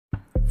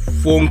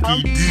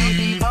Funky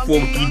D.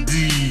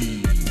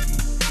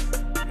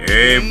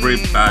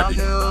 Everybody,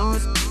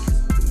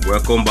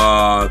 welcome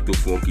back to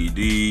Funky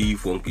D.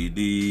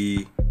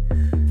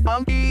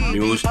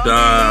 News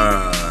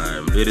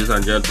time, ladies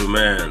and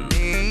gentlemen.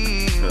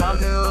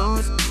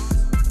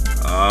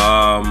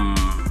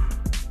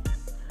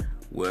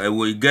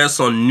 We get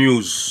some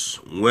news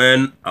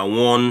when I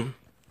want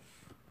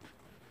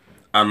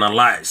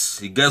analyze.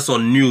 We get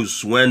some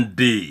news when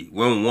we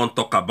want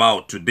to talk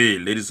about today,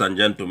 ladies and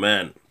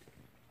gentlemen.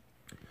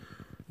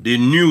 The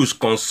news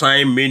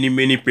concern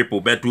many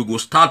people, but we go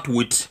start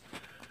with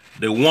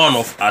the one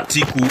of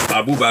ATIKU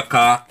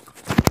Abubakar,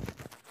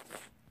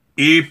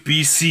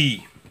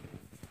 APC,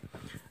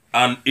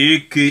 and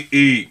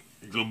aka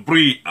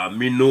JUBRIL'S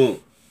Amino,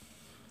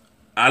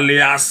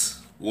 alias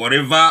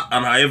whatever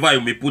and however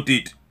you may put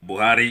it,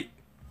 Buhari.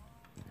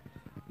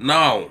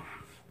 Now,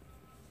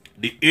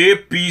 the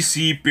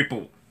APC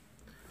people,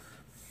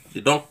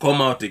 they don't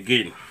come out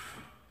again.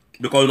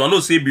 Because you know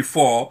say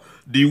before,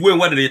 the way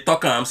when they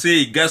talk, I'm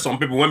say it gets some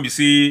people when we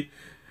see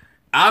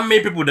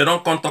army people, they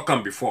don't come talk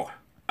them before.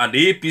 And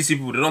the APC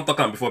people, they don't talk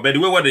them before. But the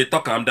way when they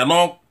talk them, they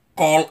don't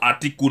call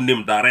ATIKU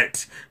name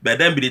direct. But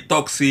then they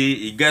talk, say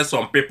it gets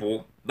some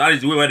people, that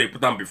is the way when they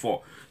put them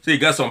before. So you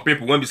get some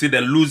people when we see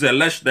they lose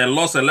election, they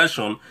lost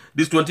election,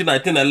 this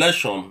 2019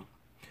 election,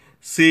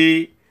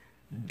 say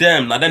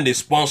them, now then they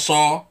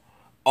sponsor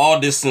all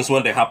these things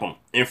when they happen.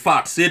 In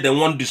fact, say they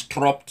want to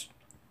disrupt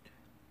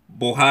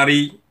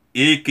Buhari,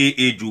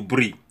 aka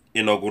JUBRIL'S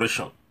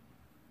inauguration.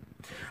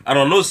 I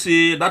don't know,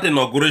 see that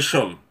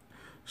inauguration,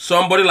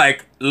 somebody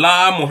like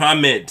La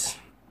Muhammad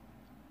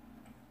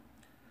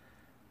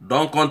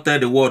don't come tell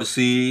the world,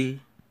 see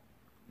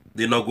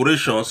the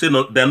inauguration, say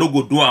no, they no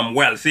go do them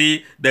well.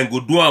 Say then go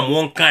do them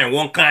one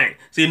kind.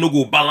 Say no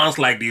go balance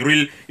like the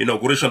real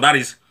inauguration. That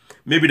is,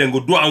 maybe then go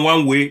do them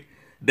one way,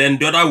 then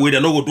the other way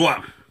they no go do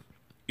them.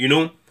 You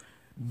know,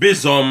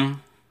 based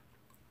on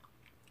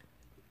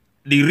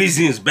the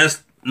reasons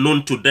best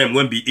known to them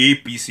when be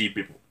APC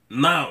people.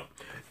 Now,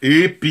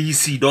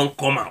 APC don't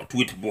come out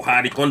with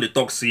Buhari. Come they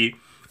talk say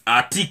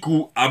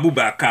ATIKU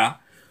Abubakar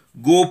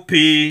go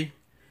pay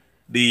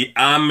the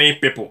army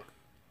people,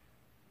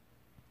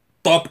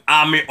 top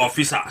army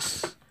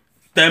officers,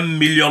 $10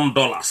 million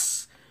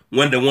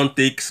when they want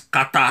to take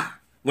scatter,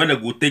 when they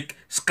go take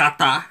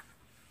scatter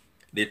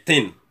the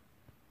thing,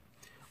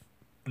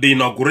 the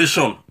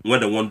inauguration when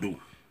they want to do.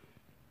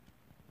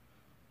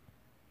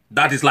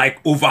 That is like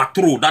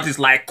overthrow. That is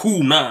like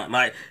coup now.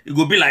 Like it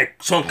will be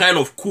like some kind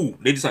of coup,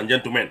 ladies and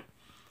gentlemen.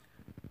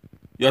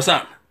 You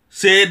understand?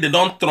 Say they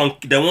don't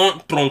they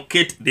won't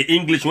truncate the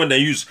English when they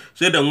use.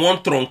 Say they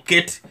won't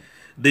truncate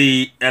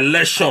the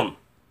election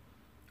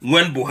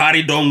when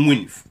Buhari don't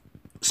win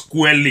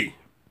squarely.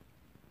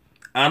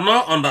 I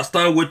not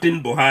understand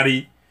waiting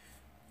Buhari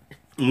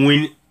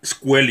win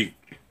squarely.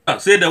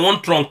 Say they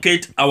want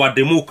truncate our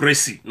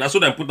democracy. That's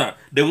what they put down.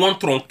 They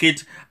want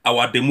truncate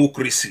our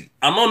democracy.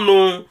 I don't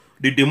know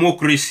the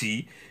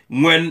democracy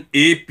when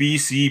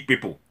APC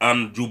people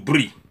and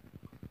JUBRIL'S,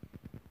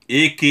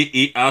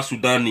 aka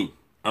Sudani,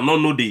 I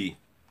don't know the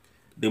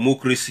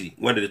democracy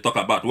when they talk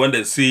about, when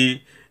they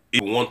say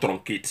it want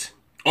truncate.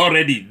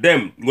 Already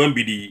them when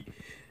be the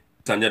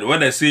when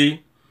they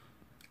say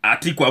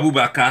ATIKU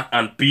Abubakar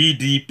and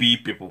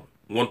PDP people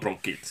want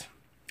truncate.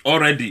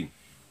 Already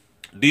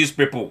these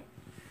people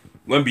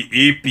when be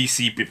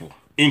APC people,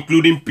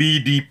 including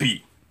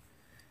PDP,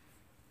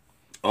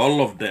 all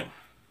of them,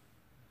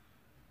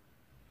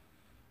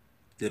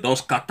 they don't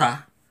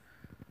scatter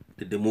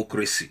the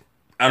democracy.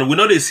 And we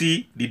know they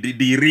see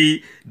the real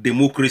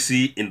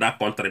democracy in that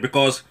country.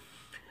 Because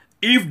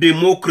if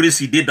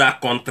democracy did that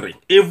country,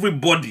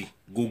 everybody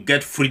go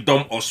get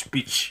freedom of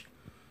speech.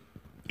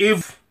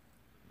 If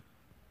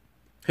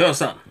you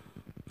understand?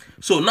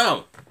 So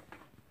now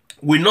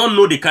we don't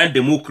know the kind of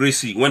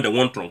democracy when they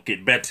want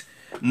truncate, but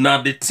now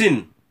the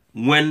thing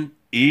when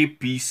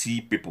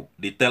APC people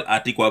they tell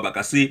ATIKU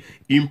Abubakar say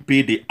him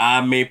pay the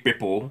army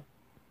people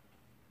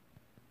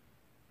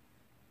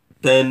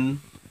 $10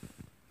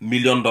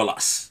 million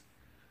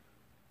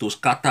to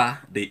scatter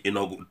the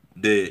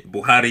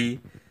Buhari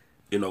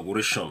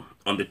inauguration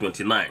on the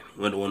 29th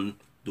when they want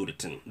do the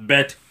thing.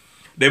 But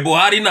the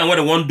Buhari now when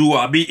they want do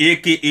be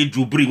aka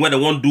JUBRIL'S when they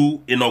want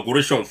do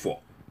inauguration for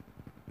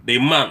the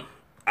man,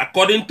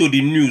 according to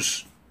the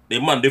news, the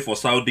man they for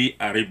Saudi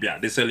Arabia,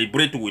 they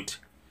celebrate with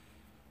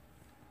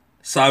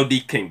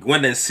Saudi king.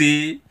 When they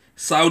say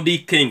Saudi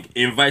king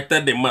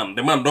invited the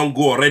man don't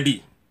go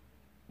already.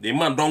 The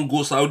man don't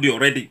go Saudi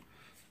already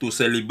to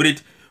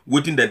celebrate,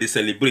 waiting that they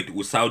celebrate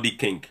with Saudi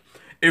king.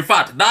 In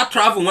fact, that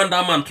travel, when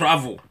that man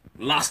travel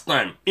last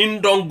time,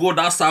 in don't go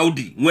that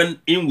Saudi, when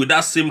in with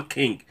that same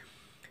king,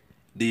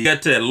 they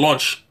get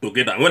lunch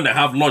together. When they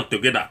have lunch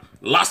together,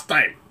 last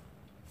time,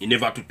 he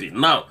never took it.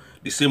 Now,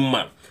 the same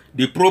man.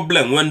 The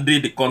problem when they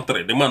the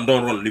country, the man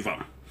don't run leave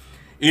him.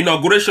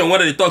 Inauguration,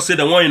 when they talk, say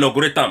they want to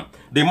inaugurate him,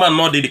 the man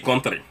not did the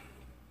country.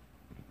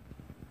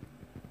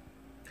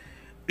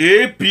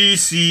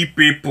 APC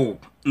people,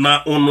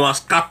 now on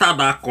scatter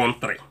that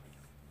country.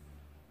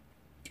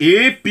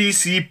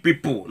 APC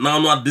people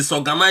now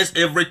disorganize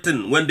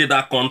everything when they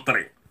that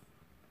country.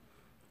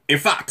 In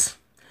fact,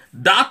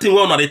 that thing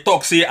when they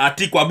talk say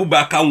Atiku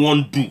Abubakar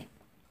won't do.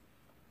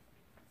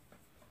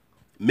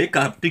 Make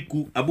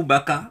Atiku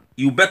Abubakar,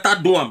 you better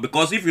do him,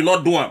 because if you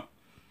not do him,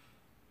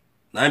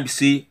 now be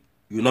say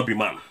you not be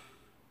man.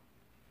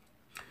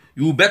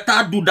 You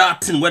better do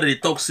that thing where they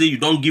talk say you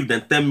don't give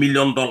them $10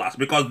 million,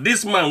 because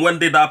this man when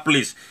they that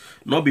place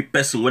not be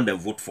person when they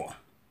vote for.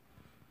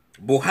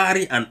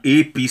 Buhari and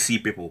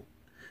APC people,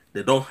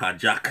 they don't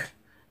hijack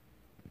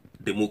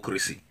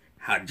democracy,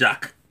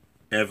 hijack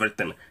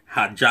everything,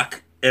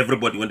 hijack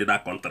everybody when they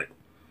that country.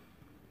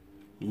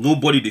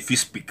 Nobody they feel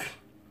speak.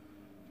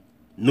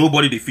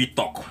 Nobody they feel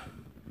talk.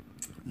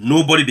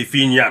 Nobody they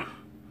feel yarn.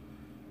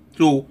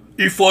 So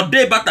if for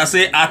day better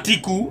say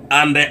Atiku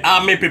and the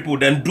army people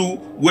then do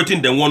what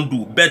they want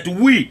do, but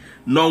we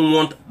not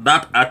want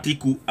that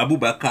Atiku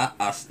Abubakar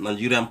as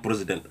Nigerian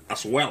president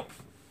as well.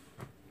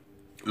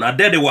 Now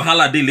there the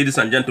wahala day, ladies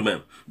and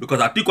gentlemen,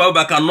 because Atiku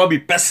Abubakar not be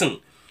person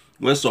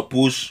when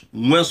suppose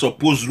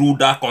rule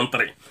that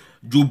country.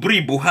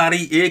 Jubril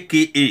Buhari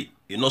aka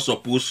you not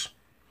suppose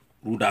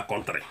rule that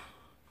country.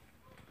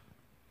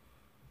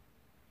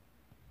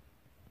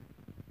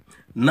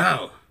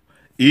 Now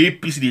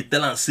APC they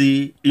tell and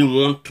say he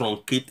won't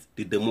truncate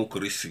the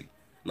democracy.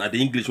 Now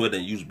the English word they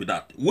use be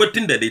that.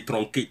 Waiting that they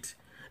truncate.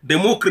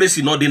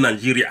 Democracy not in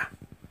Nigeria.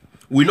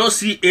 We not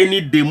see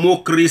any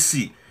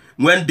democracy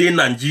when they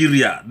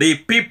Nigeria. The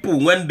people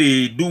when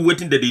they do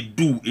waiting that they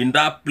do in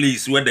that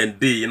place where they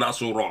in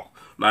Aso Rock.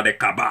 Now the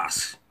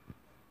cabas.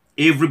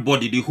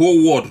 Everybody, the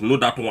whole world know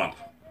that one.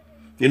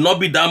 It not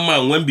be that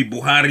man when be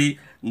Buhari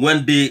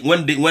when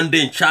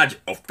they in charge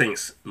of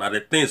things. Now the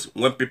things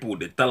when people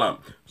they tell them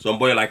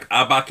somebody like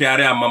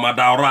Abakari and Mama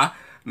Daura,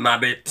 now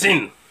the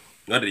thing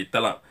what they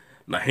tell them,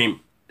 now him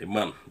the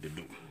man they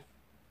do.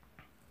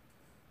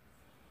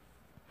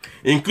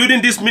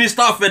 Including this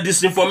minister of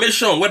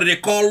disinformation, what they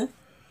call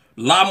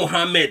La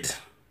Muhammad.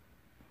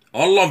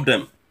 All of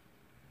them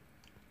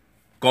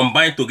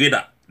combined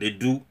together, they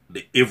do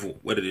the evil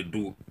what they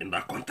do in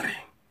that country.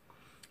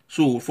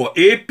 So for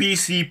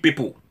APC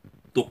people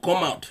to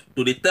come out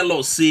to they tell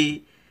us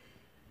say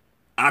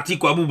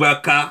Atiku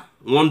Abubakar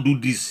won't do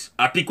this,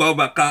 Atiku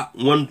Abubakar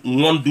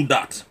won't do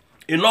that.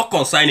 It not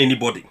concern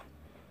anybody.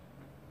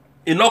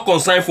 It not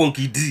concern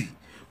Funky D.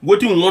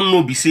 What you want to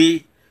know be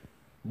say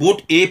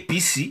both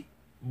APC,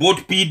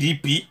 both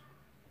PDP,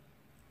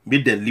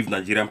 make them leave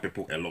Nigerian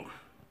people alone.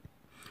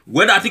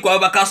 Whether Atiku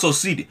Abubakar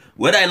succeed,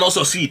 whether I not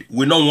succeed,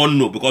 we don't want to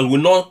know, because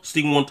we not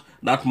still want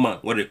that man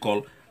what they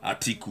call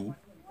Atiku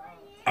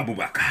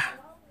Abubakar.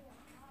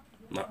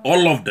 Now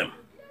all of them,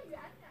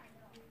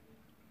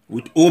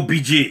 with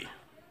OBJ,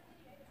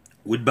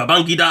 with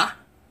Babangida,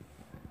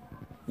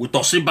 with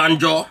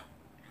Osibanjo,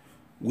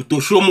 with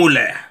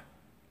Oshomole,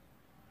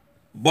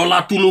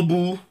 Bola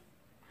Tinubu,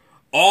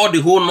 all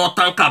the whole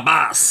Northern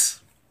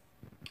cabas,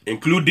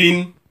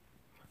 including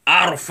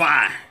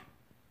Arafai,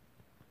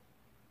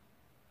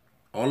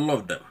 all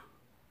of them,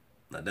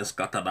 now then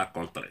scatter that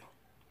country.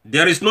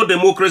 There is no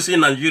democracy in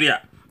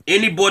Nigeria.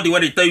 Anybody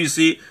when they tell you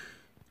say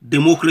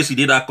democracy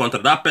did that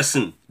country, that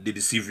person they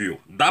deceive you.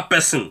 That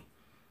person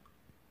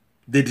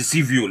they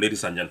deceive you,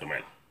 ladies and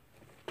gentlemen.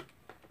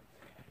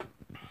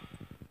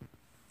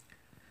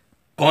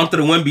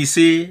 Country when we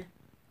say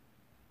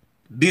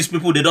these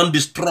people they don't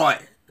destroy.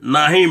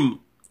 Now him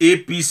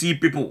APC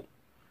people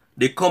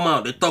they come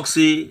out, they talk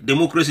say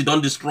democracy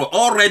don't destroy.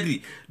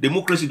 Already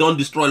democracy don't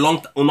destroy long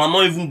time. We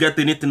not even get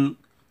anything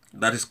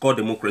that is called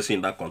democracy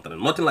in that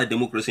country. Nothing like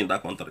democracy in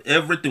that country.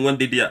 Everything when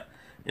they there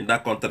in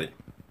that country.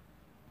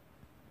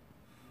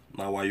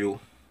 Now why you?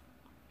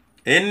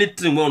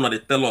 Anything we they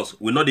tell us,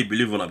 we not they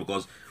believe on it,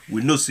 because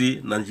we know see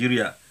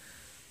Nigeria.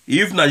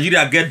 If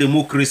Nigeria get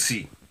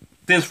democracy,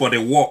 things for the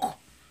work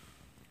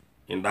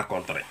in that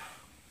country.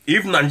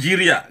 If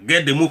Nigeria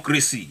get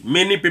democracy,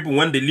 many people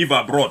when they live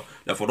abroad,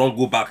 therefore don't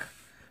go back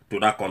to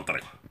that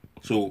country.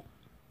 So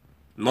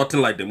nothing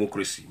like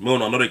democracy.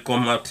 No, they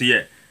come out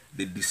here,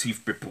 they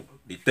deceive people.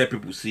 They tell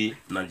people see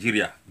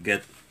Nigeria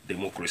get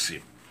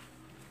democracy.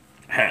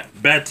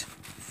 But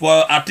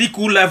for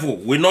Atiku level,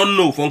 we don't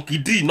know. From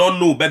Kidi, not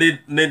know. But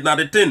now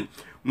the thing,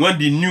 when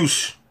the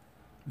news,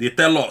 they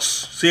tell us,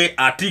 say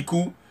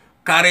Atiku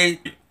carry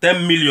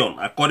 10 million,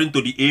 according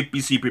to the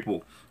APC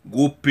people,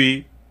 go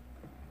pay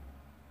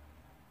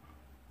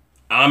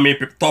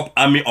top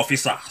army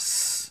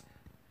officers.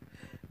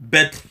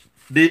 But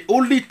the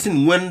only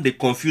thing when they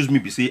confuse me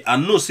be say, I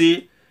know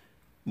say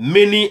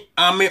many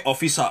army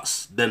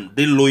officers, then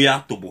they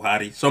loyal to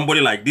Buhari. Somebody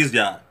like this, they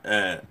are,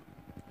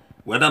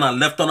 whether a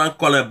Lieutenant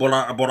Colonel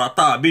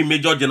Borata, be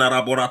Major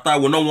General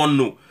Borata, we don't want to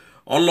know.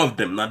 All of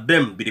them, now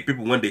them be the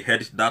people when they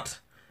head that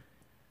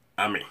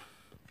army.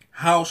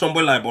 How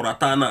somebody like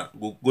Borata now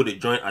go to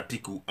join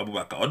Atiku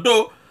Abubakar?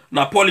 Although,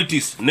 now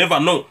politics, never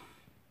know.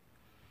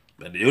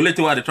 But the only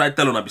thing I try to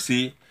tell them is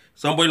say,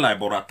 somebody like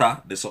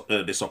Borata,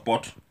 they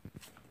support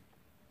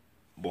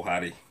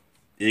Buhari,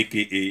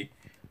 aka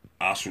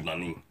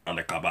Asunani and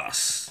the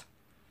Kabas.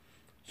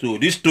 So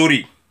this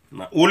story,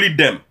 Now only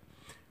them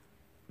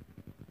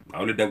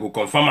go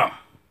confirm am.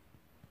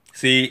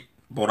 Say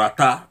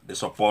Borata they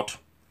support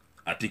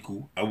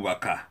Atiku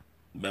Abubakar.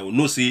 But we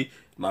know say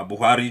na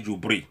Buhari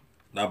Jubril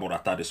that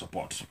Borata they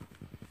support.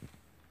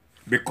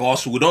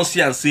 Because we don't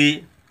see and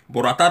say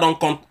Borata don't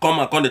come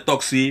and come the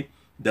talk say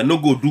they no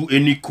go do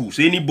any coup.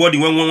 Say anybody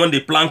when they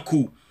plan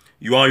coup,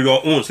 you are on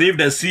your own. Say if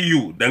they see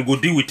you, then go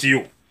deal with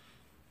you.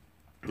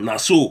 Now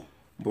so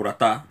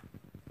Borata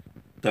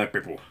tell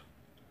people.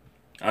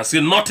 And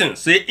say nothing.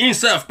 Say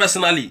himself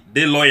personally,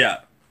 they lawyer,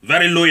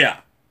 very loyal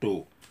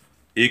to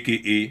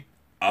AKA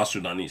our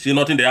Sudanese. See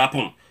nothing they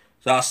happen.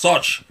 So as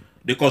such,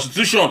 the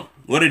constitution,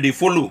 where they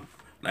follow,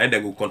 now they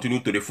will continue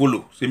to they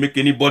follow. Say make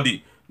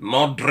anybody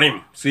not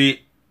dream.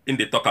 See in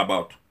they talk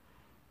about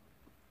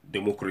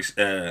democracy,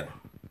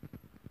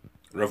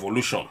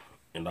 revolution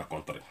in that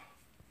country.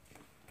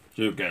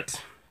 So you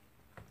get.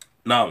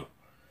 Now,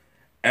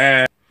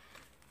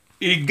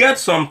 he get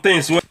some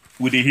things when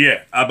we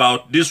hear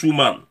about this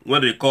woman,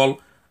 what they call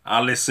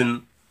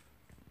Alison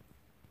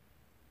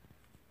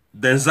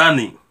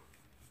Denzani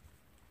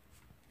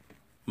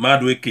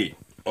Madweke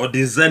or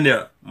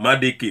Denzania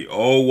Madeke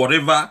or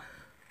whatever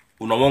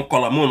una one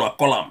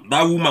column.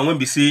 That woman when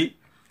we say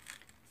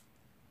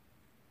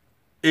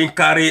in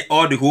carry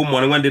all the whole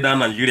money when they down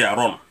Nigeria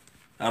run.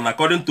 And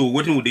according to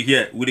what we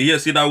hear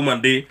see that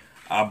woman they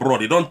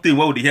abroad. They don't think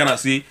what we hear and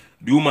say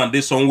the woman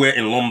they somewhere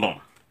in London.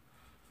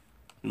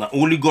 Now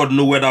only God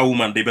know where that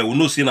woman they, but we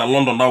know see in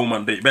London that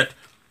woman they. But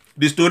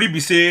the story be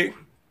say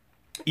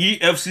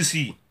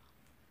EFCC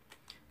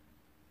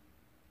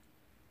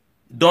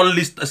don't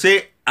list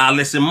say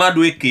Alison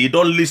Madweke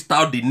don't list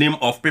out the name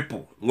of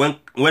people when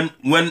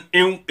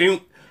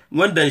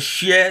they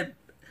share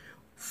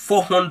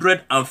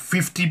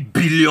 450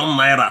 billion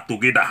naira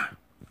together.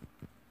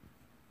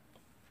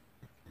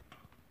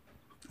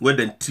 When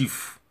they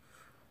thief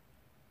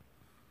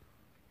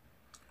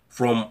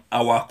from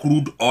our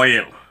crude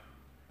oil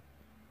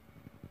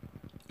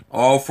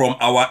or from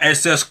our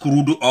excess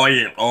crude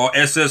oil or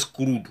excess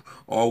crude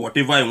or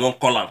whatever you want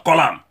call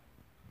them.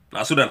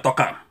 Now so they talk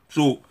am.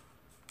 So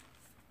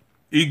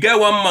you get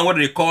one man what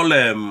they call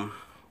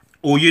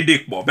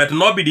Oyedekpo, but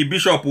not be the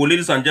bishop,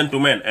 ladies and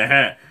gentlemen.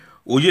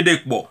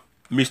 Oyedekpo,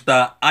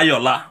 Mr.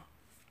 Ayola.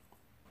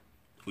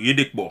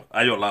 Oyedekpo,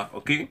 Ayola,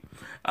 okay?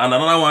 And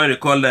another one they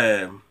call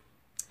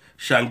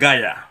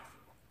Shangaya.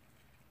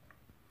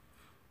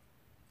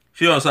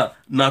 See sir.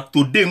 Now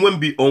today when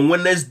be on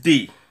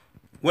Wednesday,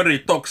 where they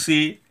talk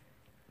say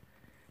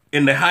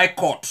in the High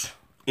Court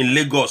in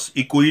Lagos,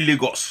 Ikoyi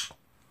Lagos,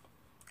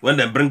 when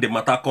they bring the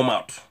matter come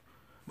out.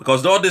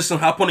 Because all this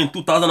happened in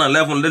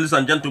 2011, ladies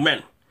and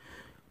gentlemen.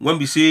 When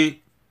we say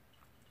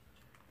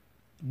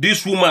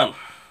this woman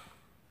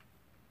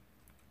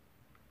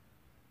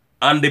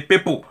and the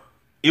people,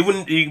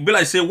 even it be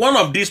like say one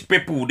of these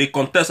people they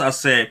contest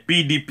as a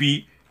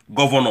PDP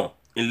governor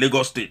in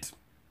Lagos State.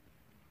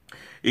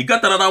 He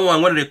got another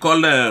one when they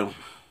call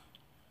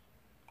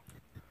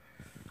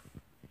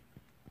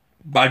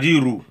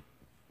Bajiru.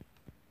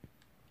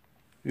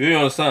 You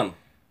understand?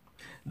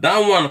 That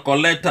one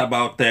collect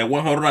about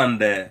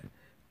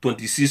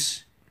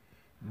 126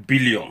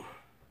 billion.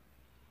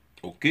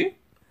 Okay?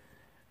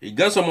 He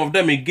got some of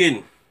them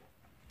again.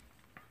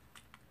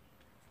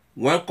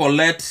 One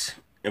collect,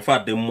 in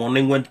fact, the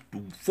money went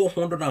to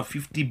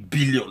 450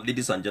 billion,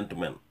 ladies and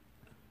gentlemen.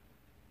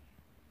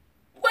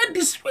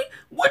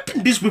 What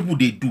did these people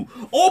they do?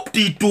 Up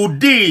to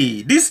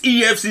today, this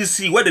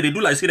EFCC, what did they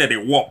do like say that they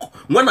work?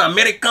 When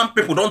American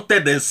people don't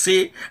tell them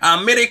say,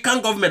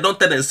 American government don't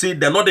tell them say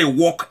they're not they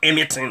work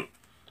anything.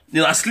 They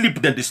are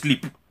sleep, then they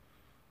sleep.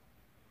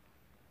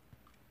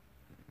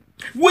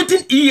 What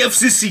did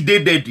EFCC they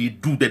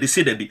do that they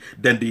say that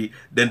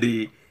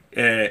they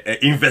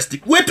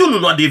investigate? Wait till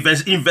no they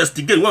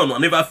investigate. Well, no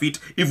never fit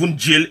even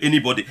jail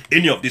anybody,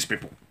 any of these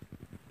people.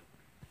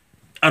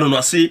 I don't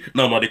know say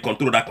now they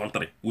control that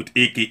country with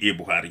AKA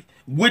Buhari.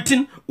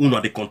 Waiting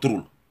they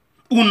control.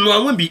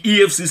 Uno won't be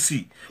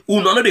EFCC.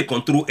 Uno they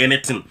control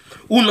anything.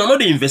 Uno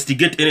they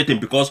investigate anything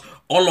because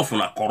all of them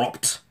are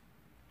corrupt.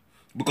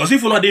 Because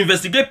if they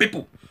investigate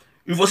people,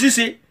 if you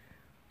say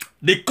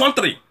the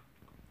country,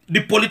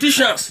 the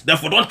politicians,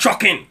 therefore don't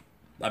chuck in.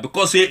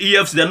 Because say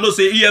EFCC, they know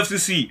say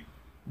EFCC,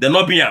 they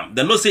not be am.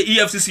 They know say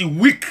EFCC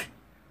weak.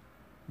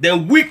 They're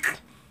weak.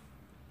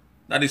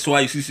 That is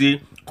why you see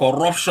say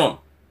corruption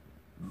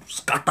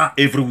scatter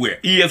everywhere.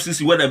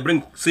 EFCC when they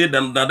bring say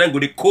then go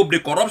they cope the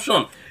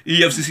corruption.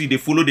 EFCC they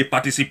follow, they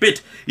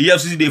participate.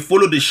 EFCC they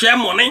follow, they share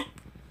money.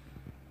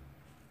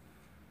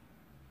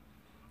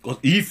 Because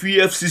if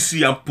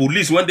EFCC and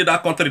police when they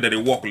that country that they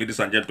work, ladies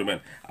and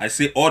gentlemen, I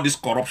say all this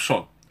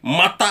corruption,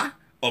 matter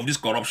of this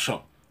corruption,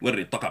 where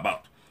they talk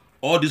about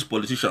all these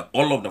politicians,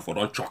 all of them for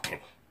don't choking.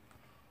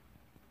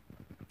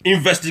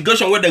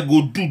 Investigation where they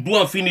go do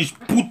and finish,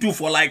 put you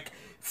for like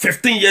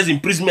 15 years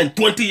imprisonment,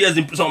 20 years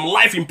some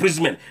life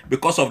imprisonment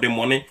because of the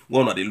money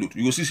one of the loot.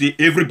 You will see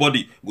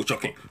everybody go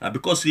choking. And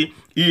because see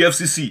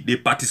EFCC they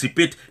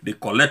participate, they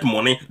collect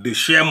money, they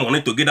share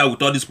money together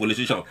with all these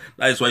politicians.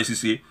 That is why you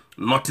see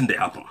nothing they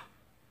happen.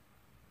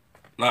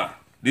 Now,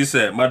 this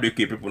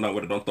Madueke people now,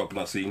 where they don't talk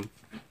now, saying,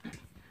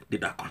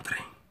 did that country.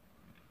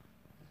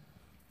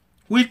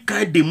 Which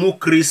kind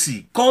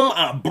democracy? Come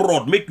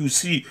abroad, make you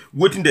see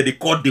what that they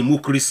call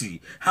democracy.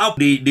 How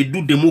they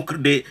do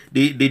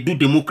they do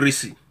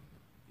democracy.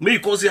 Make you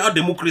can see how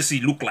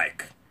democracy look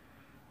like.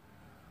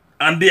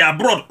 And they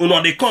abroad,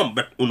 they come,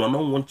 but no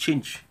want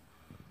change.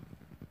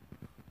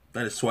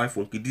 That is why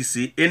Funky D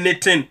say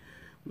anything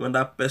when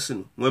that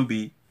person when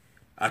be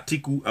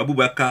ATIKU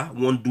Abubakar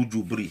won't do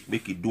Jubri,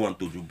 make it do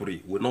unto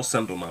Jubri. We not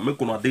send on.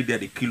 Make on day there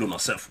they kill on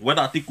herself.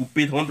 Whether ATIKU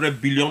paid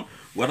 100 billion,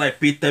 whether I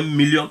pay 10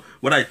 million,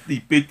 whether I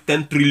pay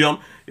 10 trillion,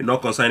 it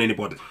not concern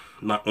anybody.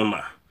 Not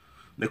honor.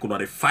 Make on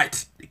they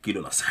fight, they kill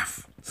on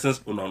herself.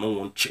 Since on no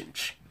one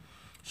change.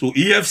 So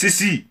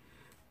EFCC,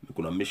 make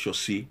on make sure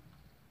see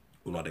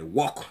on they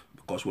work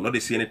because we not they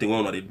see anything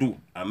on they do.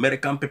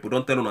 American people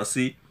don't tell on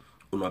say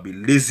on be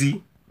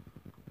lazy.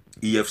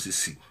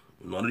 EFCC,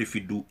 not if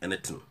you do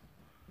anything.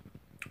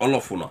 All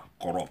of you are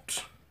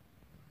corrupt.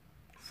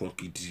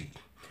 Funky D.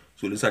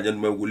 So ladies and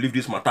gentlemen, we'll leave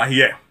this matter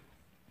here.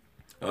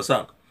 You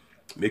understand?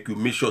 Make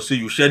sure say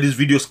you share this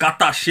video,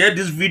 scatter, share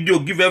this video,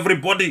 give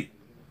everybody.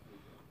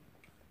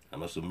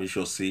 And also make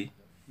sure say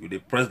you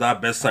press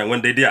that bell sign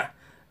when they there.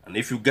 And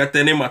if you get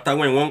any matter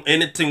when you want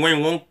anything, when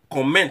you want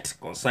comment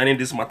concerning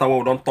this matter what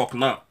we don't talk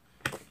now,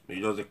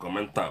 you just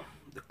comment time.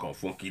 The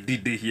Funky D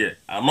they here.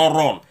 I'm not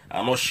run,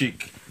 I'm not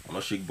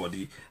shake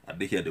body. I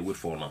dey here they wait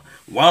for now.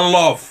 One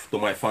love to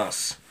my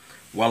fans.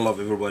 One love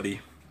everybody.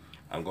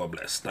 And God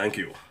bless. Thank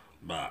you.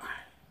 Bye.